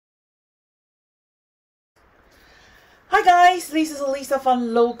Hi guys, this is Lisa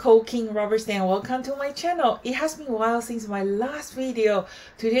from Local King Rubber Stamp. Welcome to my channel. It has been a while since my last video.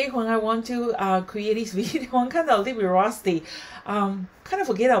 Today when I want to create this video, I'm kind of a little bit rusty. Kind of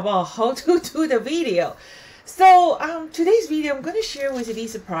forget about how to do the video. So today's video I'm going to share with you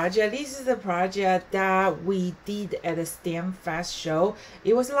this project. This is the project that we did at the Stamp Fest show.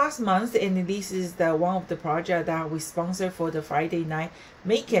 It was last month, and this is the one of the project that we sponsored for the Friday night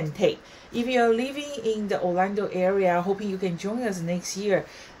make and take. If you're living in the Orlando area, hoping you can join us next year.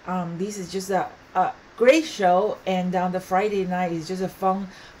 This is just a great show, and on the Friday night is just a fun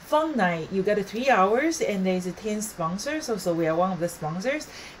night. You got 3 hours, and there's 10 sponsors, so we are one of the sponsors,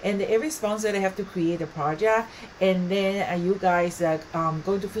 and every sponsor they have to create a project, and then you guys are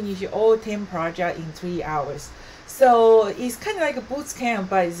going to finish all 10 projects in 3 hours. So it's kind of like a boot camp,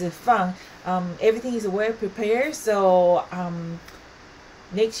 but it's fun. Everything is well prepared, so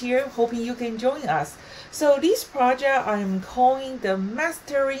next year hoping you can join us. So this project I'm calling the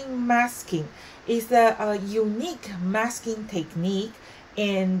Mastering Masking. It's a unique masking technique,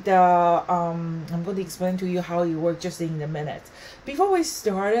 and I'm going to explain to you how it works just in a minute. Before we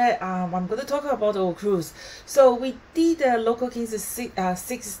started, I'm going to talk about our cruise. So we did the Local Kings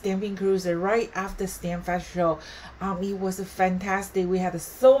 6 stamping cruise right after Stamp Fest show. It was fantastic. We had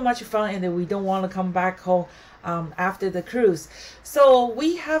so much fun, and we don't want to come back home after the cruise. So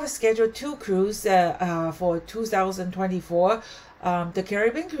we have scheduled 2 cruises for 2024. The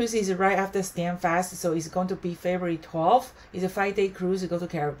Caribbean cruise is right after Stamp Fest, so it's going to be February 12th. It's a 5-day cruise to go to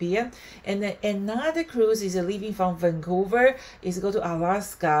Caribbean, and then another cruise is leaving from Vancouver. It's go to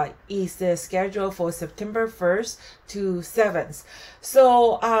Alaska. It's scheduled for September 1st to 7th.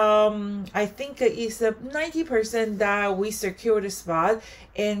 So I think it's 90% that we secured the spot,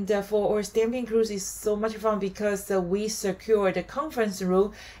 and for our stamping cruise is so much fun because we secured the conference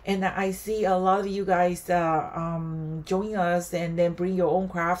room, and I see a lot of you guys join us and then bring your own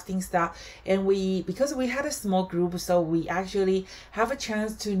crafting stuff. And because we had a small group, so we actually have a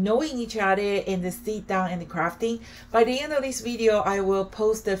chance to knowing each other and sit down and crafting. By the end of this video, I will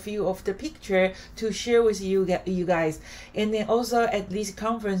post a few of the picture to share with you guys. And then also at this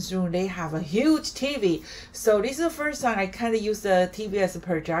conference room, they have a huge TV. So this is the first time I kind of use the TV as a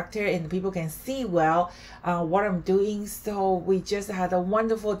projector, and people can see well what I'm doing. So we just had a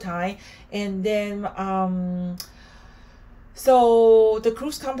wonderful time. And then so the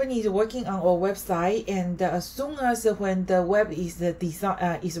cruise company is working on our website, and as soon as when the web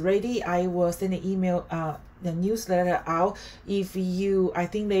is ready, I will send an email, the newsletter out. I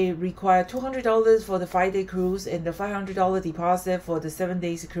think they require $200 for the 5-day cruise and the $500 deposit for the 7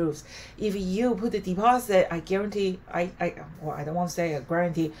 days cruise. If you put the deposit, I guarantee, well, I don't want to say a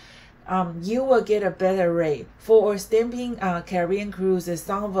guarantee, you will get a better rate. For stamping Caribbean cruises,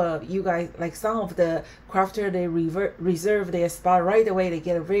 some of you guys, like some of the crafters, they reserve their spot right away. They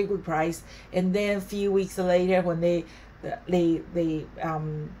get a very good price, and then a few weeks later, when they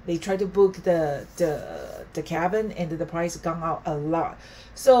try to book the cabin, and the price gone out a lot.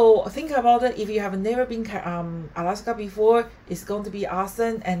 So think about it. If you have never been Alaska before, it's going to be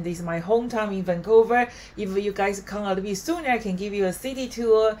awesome, and this is my hometown in Vancouver. If you guys come a little bit sooner, I can give you a city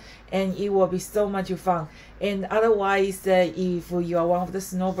tour, and it will be so much fun. And otherwise, if you are one of the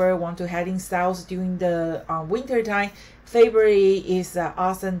snowbirds want to heading south during the winter time, February is an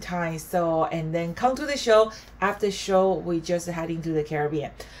awesome time. So, and then come to the show. After show, we just heading to the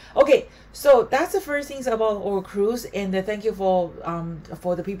Caribbean. Okay, so that's the first things about our cruise, and thank you for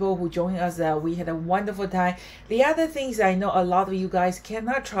the people who joined us. We had a wonderful time. The other things, I know a lot of you guys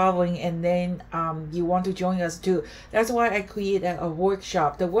cannot traveling, and then you want to join us too. That's why I created a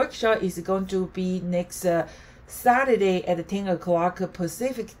workshop. The workshop is going to be next Saturday at 10 o'clock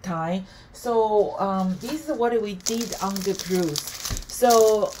Pacific time. So this is what we did on the cruise.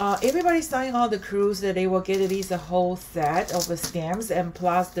 So everybody sign on the cruise, that they will get at least a whole set of stamps and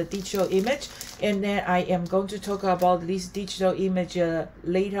plus the digital image. And then I am going to talk about this digital image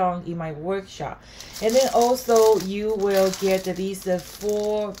later on in my workshop. And then also you will get at least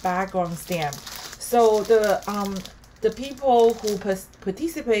 4 background stamps. So the people who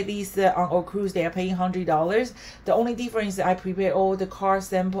participate these on our cruise, they are paying $100. The only difference is I prepare all the car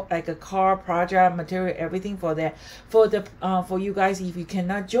sample, like a car project material, everything for that. For you guys, if you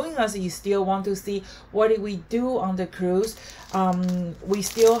cannot join us, you still want to see what did we do on the cruise. We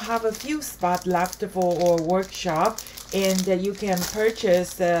still have a few spots left for our workshop, and you can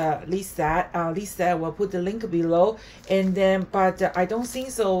purchase this set. This set will put the link below, and then but I don't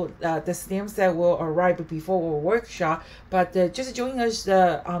think so the stamp set will arrive before our workshop, but just join us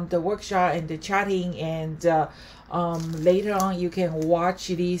the workshop and the chatting, and later on you can watch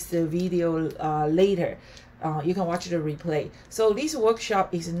this video later. you can watch the replay. So this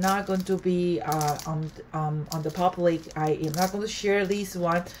workshop is not going to be on the public. I am not going to share this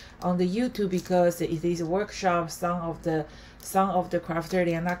one on the YouTube because it is a workshop. Some of the crafters,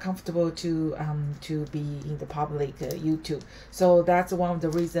 they are not comfortable to be in the public YouTube. So that's one of the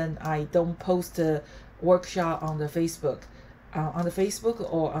reason I don't post a workshop on the Facebook. On the Facebook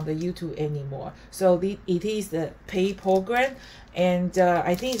or on the YouTube anymore. So it is the pay program, and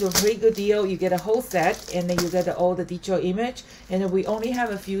I think it's a pretty good deal. You get a whole set, and then you get all the digital image, and we only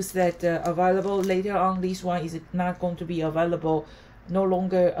have a few sets available. Later on, this one is not going to be available, no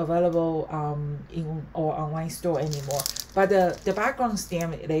longer available in our online store anymore. But the background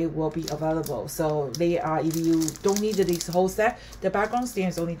stamp, they will be available. So they are, if you don't need this whole set, the background stamp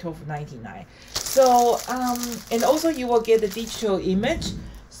is only $12.99. So and also you will get the digital image.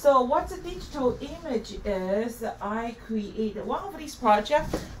 So what the digital image is, I created one of these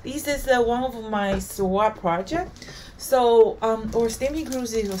projects. This is one of my SWAT project. So our stamping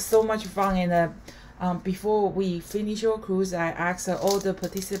cruise was so much fun, and before we finish our cruise, I asked all the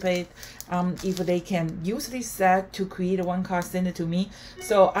participants if they can use this set to create one card, send it to me.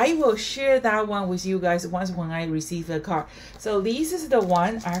 So I will share that one with you guys once when I receive the card. So this is the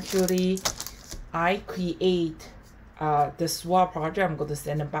one actually I create the SWAT project. I'm going to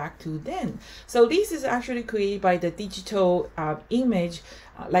send it back to them. So this is actually created by the digital image.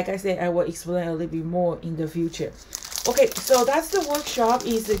 Like I said, I will explain a little bit more in the future. Okay, so that's the workshop.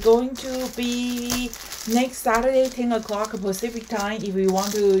 Is going to be next Saturday, 10 o'clock Pacific time, if you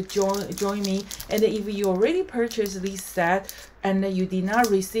want to join me. And if you already purchased this set and you did not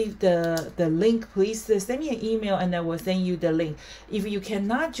receive the link, please send me an email and I will send you the link. If you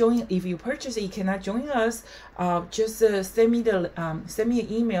cannot join, if you purchase it, you cannot join us, just send me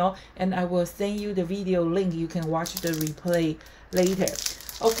an email and I will send you the video link. You can watch the replay later.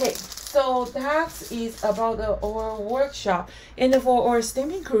 Okay, so that is about our workshop. And for our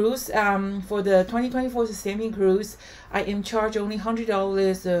stamping cruise, for the 2024 stamping cruise, I am charged only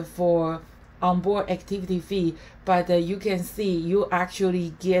 $100 for onboard activity fee. But you can see you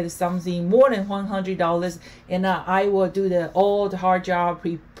actually get something more than $100, and I will do all the hard job,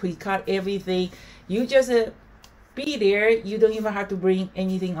 pre-cut everything. You just be there. You don't even have to bring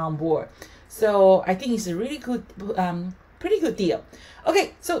anything on board. So I think it's a really good, pretty good deal.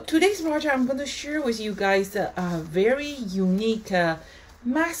 Okay, so today's project, I'm going to share with you guys a very unique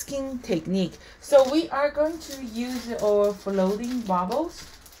masking technique. So we are going to use our floating bubbles.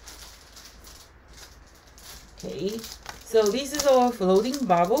 Okay, so this is our floating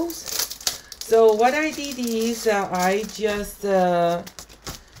bubbles. So what I did is I just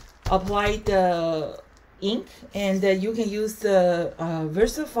applied the ink, and you can use the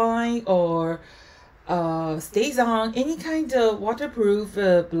VersaFine or stays on any kind of waterproof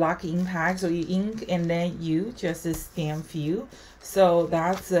block impact. So you ink and then you just stamp few. So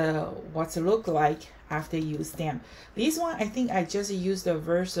that's what's it look like after you stamp. This one, I think I just used the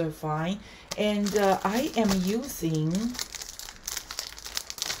VersaFine, and I am using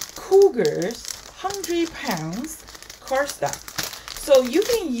Cougar's 100 pounds cardstock. So you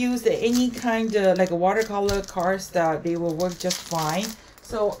can use any kind of like a watercolor cardstock, they will work just fine.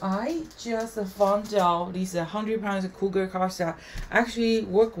 So I just found out this 100 pounds Cougar cardstock actually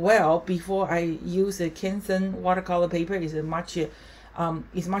work well before I use a Canson watercolor paper. It's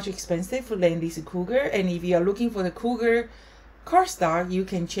much expensive than this Cougar. And if you are looking for the Cougar cardstock, you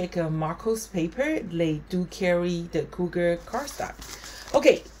can check Marco's paper. They do carry the Cougar cardstock.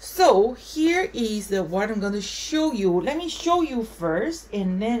 Okay, so here is what I'm going to show you. Let me show you first,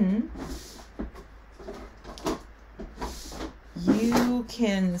 and then you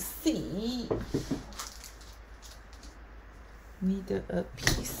can see. Need a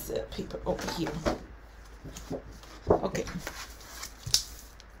piece of paper over here. Okay.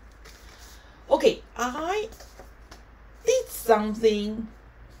 Okay, I did something.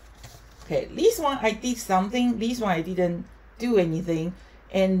 Okay, this one I did something. This one I didn't do anything.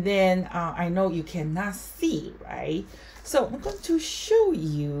 And then I know you cannot see, right? So I'm going to show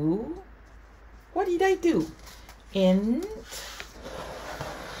you what did I do. And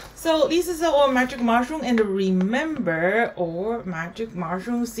so this is our magic mushroom, and remember our magic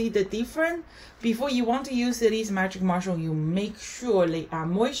mushroom, see the difference? Before you want to use this magic mushroom, you make sure they are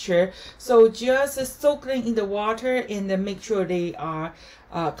moisture. So just soak them in the water and then make sure they are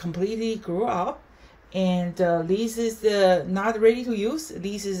completely grew up. And this is not ready to use.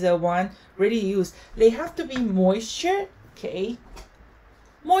 This is the one ready to use. They have to be moisture, okay?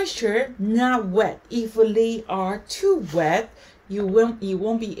 Moisture, not wet. If they are too wet, you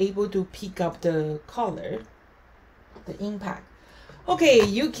won't be able to pick up the color, the impact. Okay,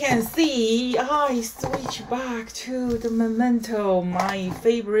 you can see I switch back to the Memento, my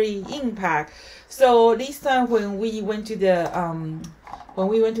favorite ink pack. So this time when we went to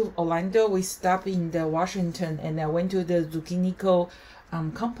Orlando, we stopped in the Washington, and I went to the Zucchinico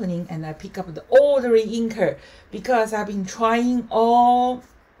company, and I picked up the ordering inker because I've been trying all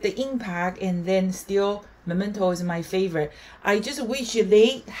the ink pack, and then still Memento is my favorite. I just wish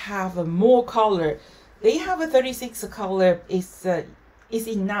they have a more color. They have a 36 color is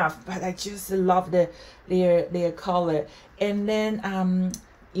enough, but I just love their color. And then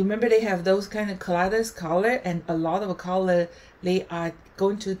you remember they have those kind of Kaleidos color, and a lot of color they are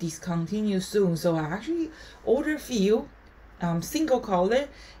going to discontinue soon. So I actually ordered a few single color,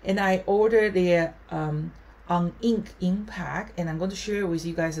 and I ordered their on ink pack, and I'm going to share with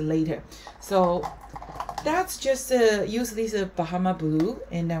you guys later. So that's just use this Bahama blue,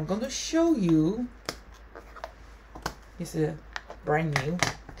 and I'm going to show you. It's a brand new.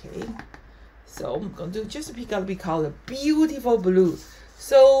 Okay, so I'm going to just pick up the color, beautiful blue.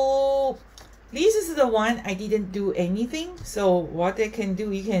 So this is the one I didn't do anything. So what I can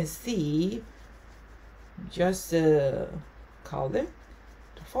do, you can see just color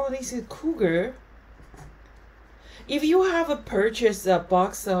for this cougar. If you have a purchase a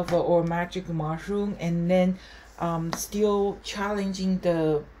box of or magic mushroom, and then still challenging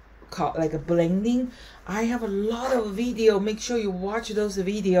the like a blending, I have a lot of video. Make sure you watch those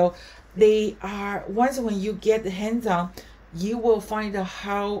video. They are, once when you get the hands on, you will find out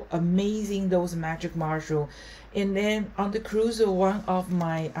how amazing those magic mushroom. And then on the cruise, one of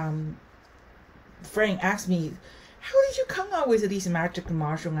my friend asked me, how did you come up with this magic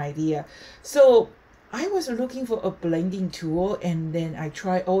mushroom idea? So I was looking for a blending tool, and then I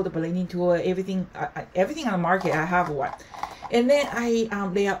tried all the blending tool, everything everything on the market. I have one, and then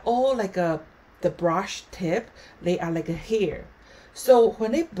they are all like the brush tip. They are like a hair. So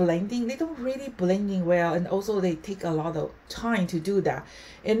when they blending, they don't really blending well, and also they take a lot of time to do that.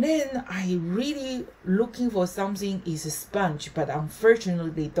 And then I really looking for something is a sponge, but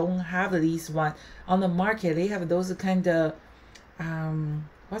unfortunately they don't have this one on the market. They have those kind of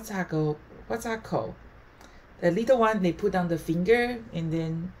what's that called? The little one they put on the finger, and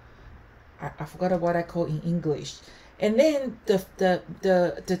then I forgot what I call in English. And then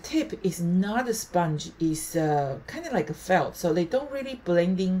the tip is not a sponge, is kind of like a felt, so they don't really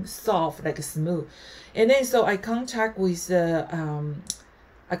blending soft like smooth. And then so I contact with a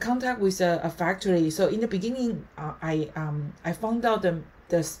factory. So in the beginning, I found out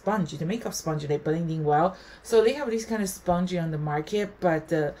the sponge, the makeup sponge, they blending well. So they have this kind of sponge on the market,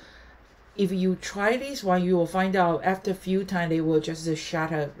 but if you try this one, you will find out after a few times they will just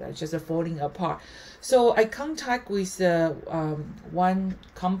shatter, just falling apart. So I contact with one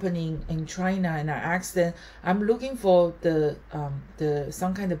company in China, and I asked them, I'm looking for the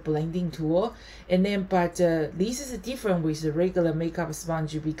some kind of blending tool, and then but this is different with the regular makeup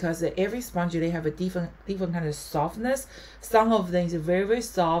sponge, because every sponge they have a different kind of softness. Some of them is very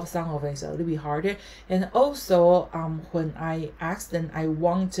soft, some of them is a little bit harder. And also when I asked them, I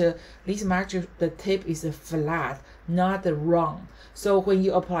want this match, the tip is flat, not round. So when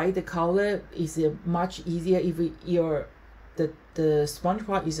you apply the color, it's much easier. If the sponge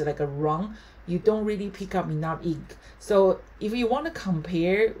part is like a round, you don't really pick up enough ink. So if you want to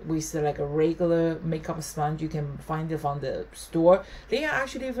compare with like a regular makeup sponge, you can find it from the store. They are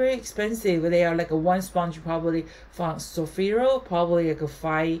actually very expensive. They are like a one sponge probably from Sofiro, probably like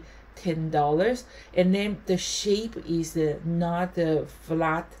 $5-10, and then the shape is not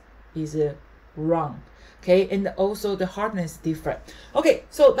flat, is round. Okay, and also the hardness is different. Okay,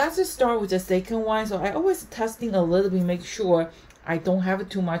 so let's just start with the second one. So I always testing a little bit, make sure I don't have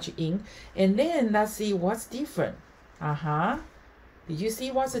too much ink, and then let's see what's different. Did you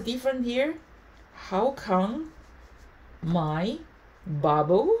see what's different here? How come my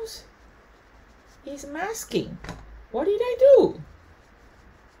bubbles is masking? What did I do?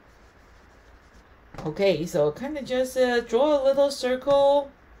 Okay, so kind of just draw a little circle.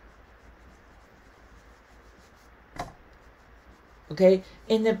 Okay,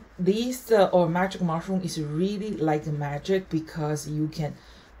 and this or magic mushroom is really like magic, because you can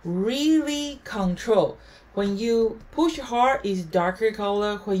really control. When you push hard, is darker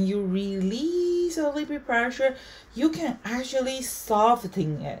color. When you release a little bit pressure, you can actually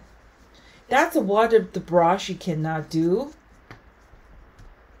soften it. That's what the brush cannot do.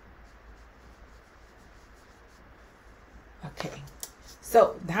 Okay,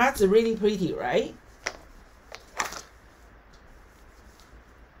 so that's really pretty, right?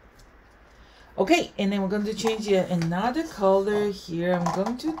 Okay, and then we're going to change another color here. I'm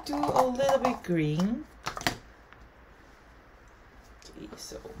going to do a little bit green.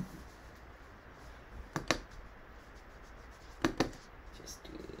 So just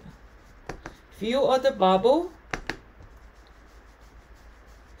do few of the bubble.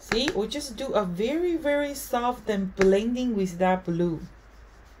 See, we just do a very soft and blending with that blue.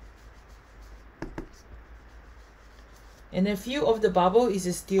 And a few of the bubble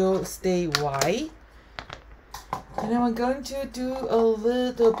is still stay white. And I'm going to do a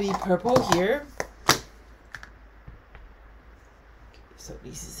little bit purple here. Okay, so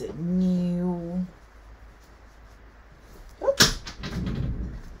this is a new. Oops.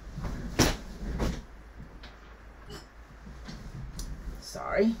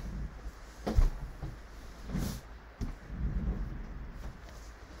 Sorry.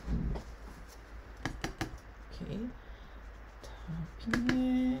 Okay. Tapping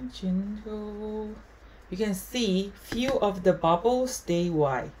it, gentle. You can see few of the bubbles stay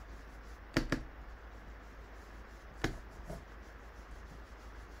white.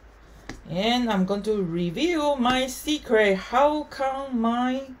 And I'm going to reveal my secret. How come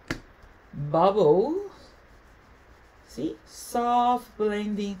my bubble, see, soft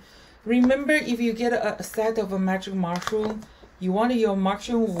blending. Remember, if you get a set of a magic mushroom, you want your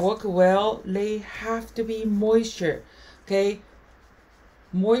mushroom work well, they have to be moisture. Okay,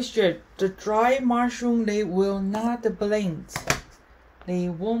 moisture. The dry mushroom, they will not blend. They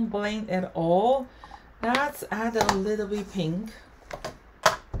won't blend at all. Let's add a little bit pink.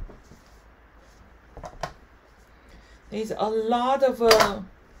 There's a lot of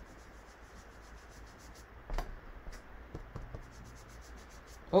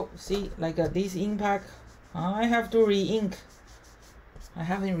oh, see, like this impact. I have to re-ink. I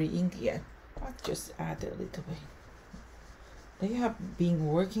haven't re-inked yet. I'll just add a little bit. They have been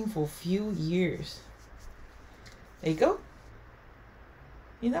working for a few years. There you go.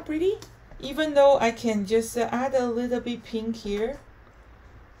 Isn't that pretty? Even though I can just add a little bit pink here.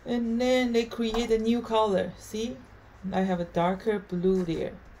 And then they create a new color. See? I have a darker blue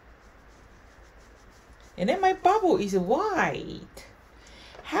there. And then my bubble is white.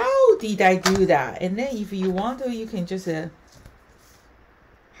 How did I do that? And then if you want to, you can just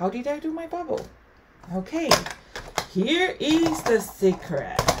how did I do my bubble? Okay, here is the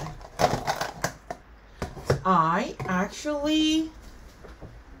secret. I actually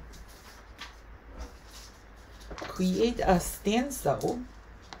create a stencil.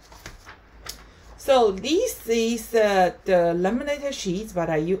 So this is the laminated sheets, but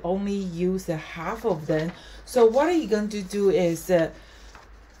I only use half of them. So what are you going to do is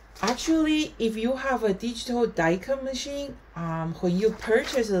actually, if you have a digital die cut machine, when you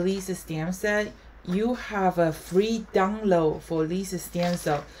purchase this stamp set, you have a free download for this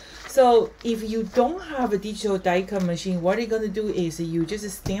stencil. So if you don't have a digital die cut machine, what you're going to do is you just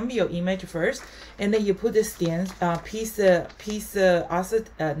stamp your image first, and then you put the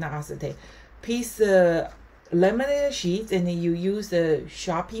piece laminated sheets, and then you use the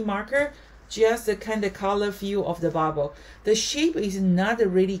Sharpie marker, just the kind of color feel of the bubble. The shape is not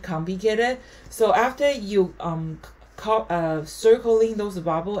really complicated. So after you circling those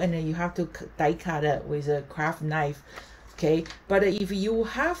bubble, and then you have to die cut it with a craft knife. Okay, but if you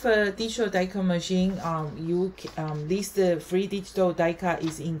have a digital die cut machine, this free digital die cut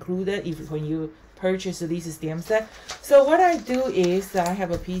is included when you purchase this stamp set. So what I do is I have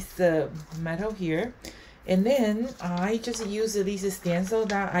a piece of metal here, and then I just use this stencil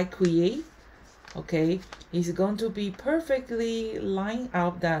that I create. Okay, it's going to be perfectly lined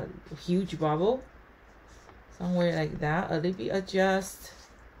up that huge bubble somewhere like that. A little bit adjust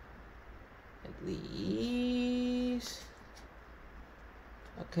like this.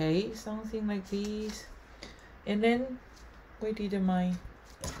 Okay, something like this. And then where did my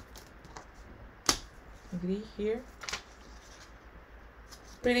agree here?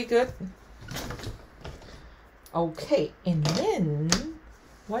 Pretty good. Okay, and then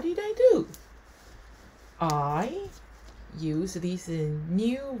what did I do? I use this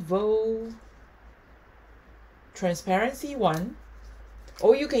Nouveau transparency one,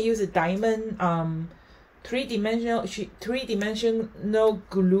 or you can use a diamond three-dimensional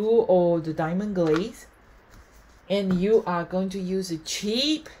glue or the diamond glaze, and you are going to use a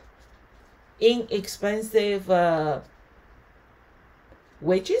cheap, inexpensive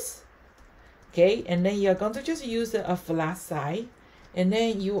wedges. Okay, and then you're going to just use a flat side, and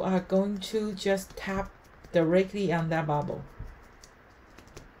then you are going to just tap directly on that bubble.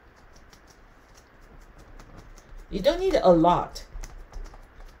 You don't need a lot.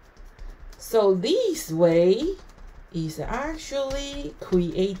 So this way is actually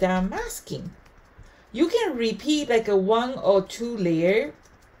create that masking. You can repeat like a 1 or 2 layer.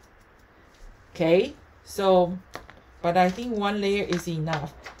 Okay, so but I think one layer is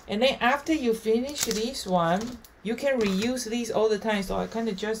enough. And then after you finish this one, you can reuse these all the time. So I kind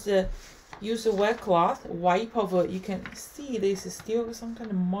of just use a wet cloth, wipe over. You can see this is still some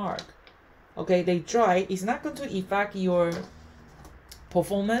kind of mark. Okay, they dry. It's not going to affect your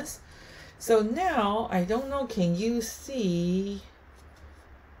performance. So now, I don't know, can you see?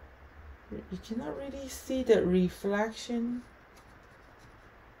 You cannot really see the reflection.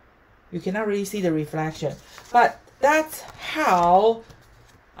 You cannot really see the reflection. But that's how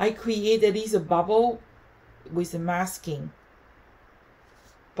I created this bubble with the masking.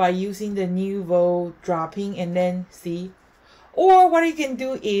 By using the Nuvo dropping and then see. Or what you can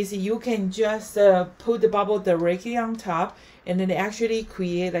do is you can just put the bubble directly on top and then actually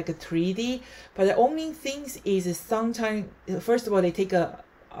create like a 3D. But the only thing is sometimes, first of all, they take a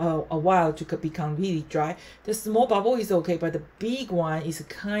while to become really dry. The small bubble is okay, but the big one is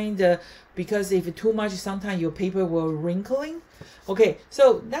kind of, because if too much, sometimes your paper will wrinkling. Okay,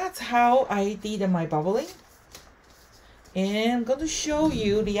 so that's how I did my bubbling. And I'm going to show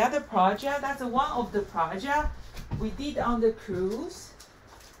you the other project. That's one of the projects we did on the cruise.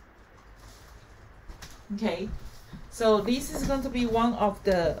 Okay, so this is going to be one of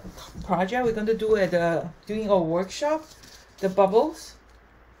the project we're going to do at doing a workshop. The bubbles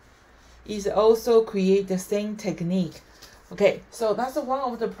is also create the same technique. Okay, so that's one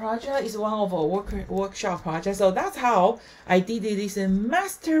of the project. Is one of a workshop project. So that's how I did this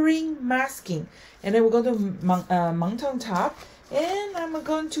mastering masking. And then we're going to mount on top, and I'm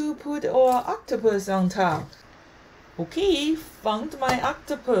going to put our octopus on top. Okay, found my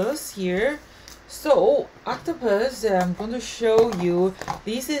octopus here. So octopus, I'm going to show you.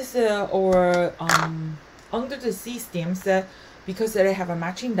 This is our under the sea stems. Because they have a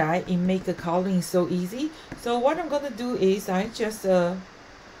matching dye, it makes the coloring so easy. So what I'm going to do is I just put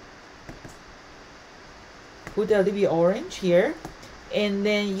a little bit orange here, and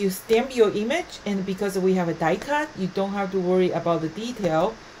then you stamp your image, and because we have a die cut, you don't have to worry about the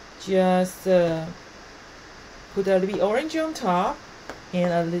detail. Just put a little bit orange on top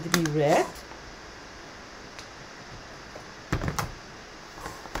and a little bit red.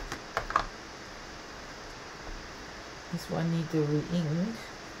 This one needs to re-ink.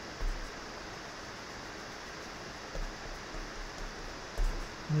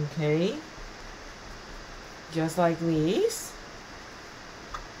 Okay, just like this.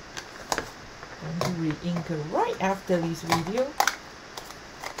 I'm going to re-ink right after this video.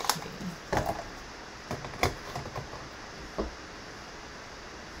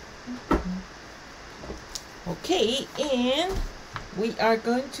 Okay, and we are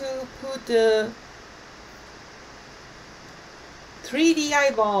going to put the 3D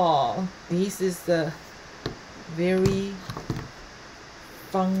eyeball. This is the very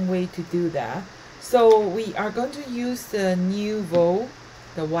fun way to do that. So we are going to use the Nuvo,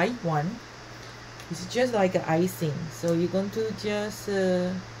 the white one. It's just like an icing. So you're going to just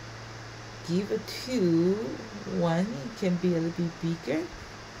give a 2. One, it can be a little bit bigger,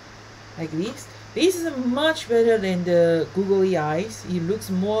 like this. This is much better than the googly eyes. It looks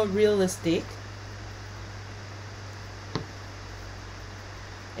more realistic.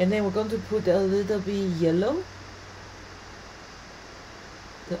 And then we're going to put a little bit yellow,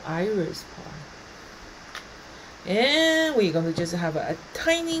 the iris part. And we're going to just have a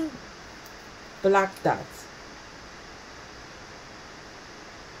tiny black dots.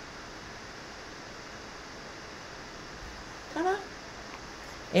 Ta-da!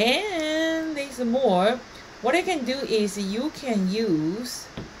 And there's more. What I can do is you can use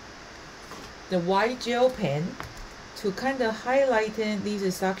the white gel pen to kind of highlight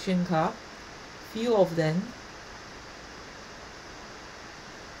these suction cup, few of them.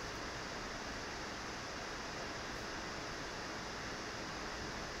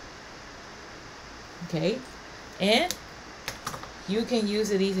 Okay, and you can use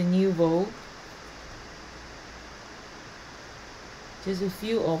these Nuvo, just a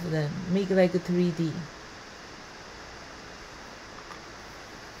few of them, make like a 3D.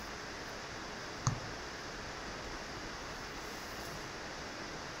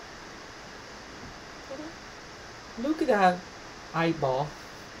 Look at that eyeball.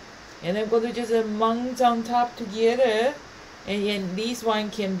 And I'm going to just mount on top together. And then this one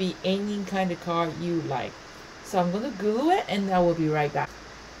can be any kind of card you like. So I'm going to glue it and I will be right back.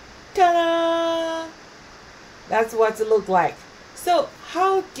 Ta-da! That's what it looks like. So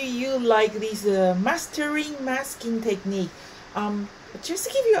how do you like this mastering masking technique? Just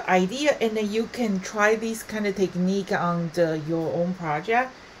to give you an idea, and then you can try this kind of technique on your own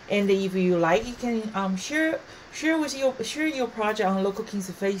project. And if you like, you can share your project on Local Kings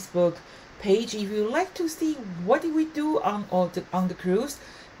Facebook page. If you like to see what did we do on the cruise,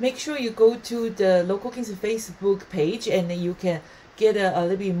 make sure you go to the Local Kings Facebook page, and then you can get a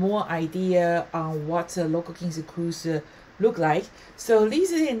little bit more idea on what a Local Kings cruise look like. So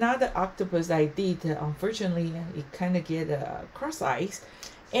this is another octopus I did. Unfortunately, it kind of get cross eyes,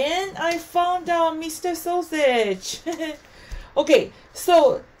 and I found out Mr. Sausage. Okay,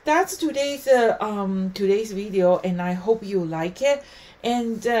 so that's today's video, and I hope you like it.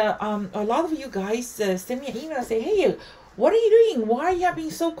 And a lot of you guys send me an email, say, hey, what are you doing? Why you have been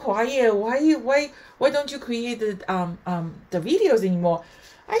so quiet? Why don't you create the videos anymore?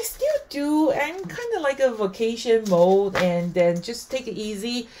 I still do. I'm kind of like a vacation mode, and then just take it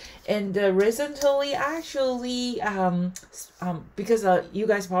easy. And recently, actually, because you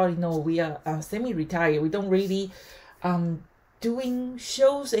guys probably know we are semi-retired. We don't really doing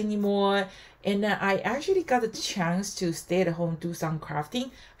shows anymore, and I actually got a chance to stay at home, do some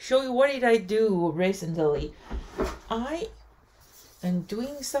crafting. Show you what did I do recently. I am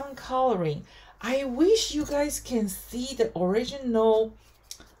doing some coloring. I wish you guys can see the original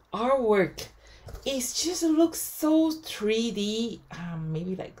artwork. It just looks so 3D.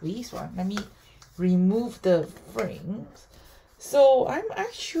 Maybe like this one. Let me remove the frames. So I'm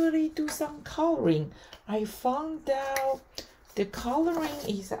actually do some coloring. I found out the coloring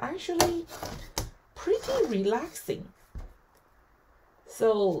is actually pretty relaxing.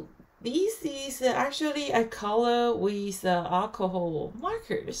 So this is actually a color with alcohol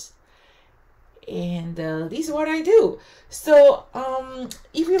markers, and this is what I do. So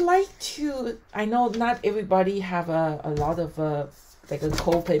if you like to, I know not everybody have a lot of like a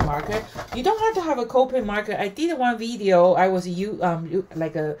cold paint marker. You don't have to have a cold paint marker. I did one video. I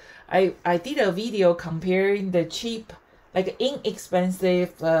did a video comparing the cheap, like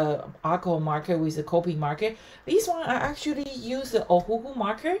inexpensive alcohol marker with a cold paint marker. This one I actually use the Ohuhu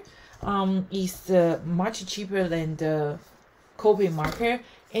marker. Is much cheaper than the cold paint marker,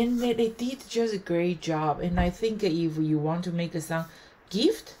 and they did just a great job. And I think if you want to make some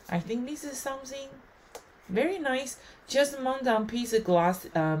gift, I think this is something very nice. Just mount on piece of glass,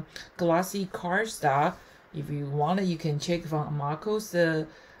 glossy cardstock. If you want it, you can check from Marco's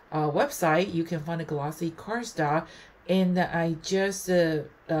website. You can find a glossy cardstock, and I just use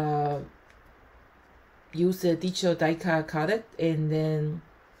a digital die cut it, and then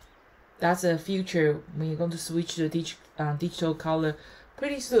that's a future when you're going to switch to digital color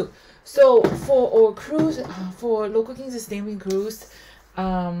pretty soon. So for our cruise, for Local Kings Stamping Cruise,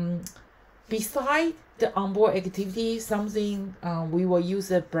 beside the onboard activity, something we will use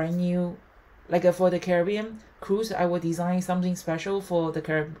a brand new, like for the Caribbean cruise, I will design something special for the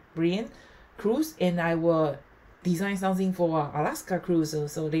Caribbean cruise, and I will design something for Alaska cruise.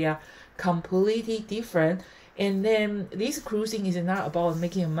 So they are completely different. And then this cruising is not about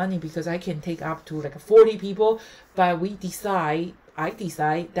making money, because I can take up to like 40 people, but I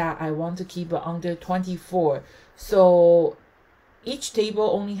decide that I want to keep it under 24. So each table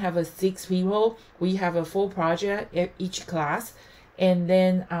only have a 6 people. We have a full project each class, and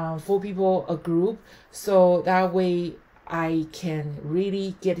then 4 people a group. So that way I can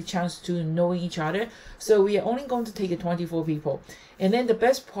really get a chance to know each other. So we are only going to take 24 people. And then the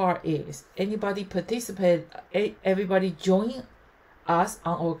best part is anybody participate, everybody join us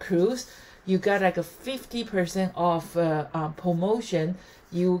on our cruise, you got like a 50% off promotion.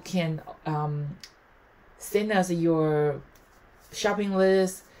 You can send us your shopping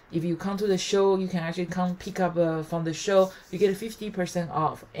list. If you come to the show, you can actually come pick up from the show. You get a 50%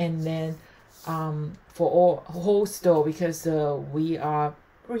 off. And then for all whole store, because we are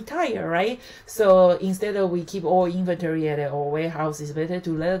retired, right? So instead of we keep all inventory at our warehouse, it's better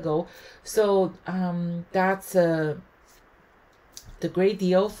to let it go. So that's the great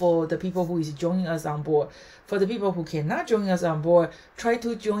deal for the people who is joining us on board. For the people who cannot join us on board, try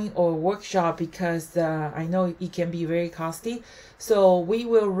to join our workshop, because I know it can be very costly. So we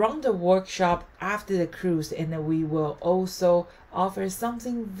will run the workshop after the cruise, and then we will also offer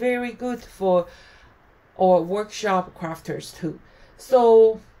something very good for our workshop crafters too.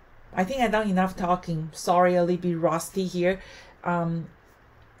 So I think I've done enough talking. Sorry, a little bit rusty here.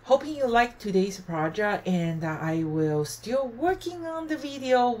 Hoping you like today's project, and I will still working on the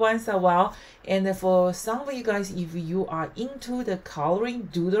video once a while. And for some of you guys, if you are into the coloring,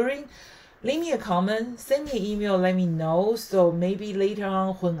 doodling, leave me a comment, send me an email, let me know. So maybe later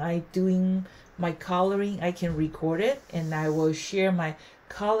on when I doing my coloring, I can record it, and I will share my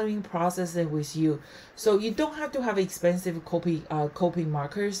coloring process with you. So you don't have to have expensive copy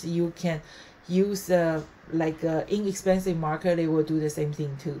markers. You can use inexpensive marker. They will do the same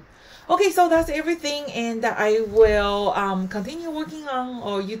thing too. Okay, so that's everything, and I will continue working on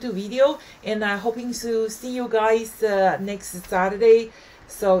our YouTube video, and I'm hoping to see you guys next Saturday.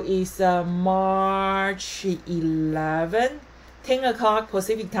 So it's March 11, 10 o'clock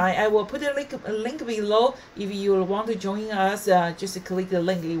Pacific time. I will put a link below. If you want to join us, just click the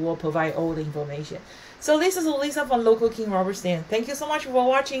link. It will provide all the information. So this is Lisa from Local King Rubber Stand. Thank you so much for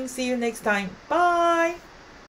watching. See you next time. Bye.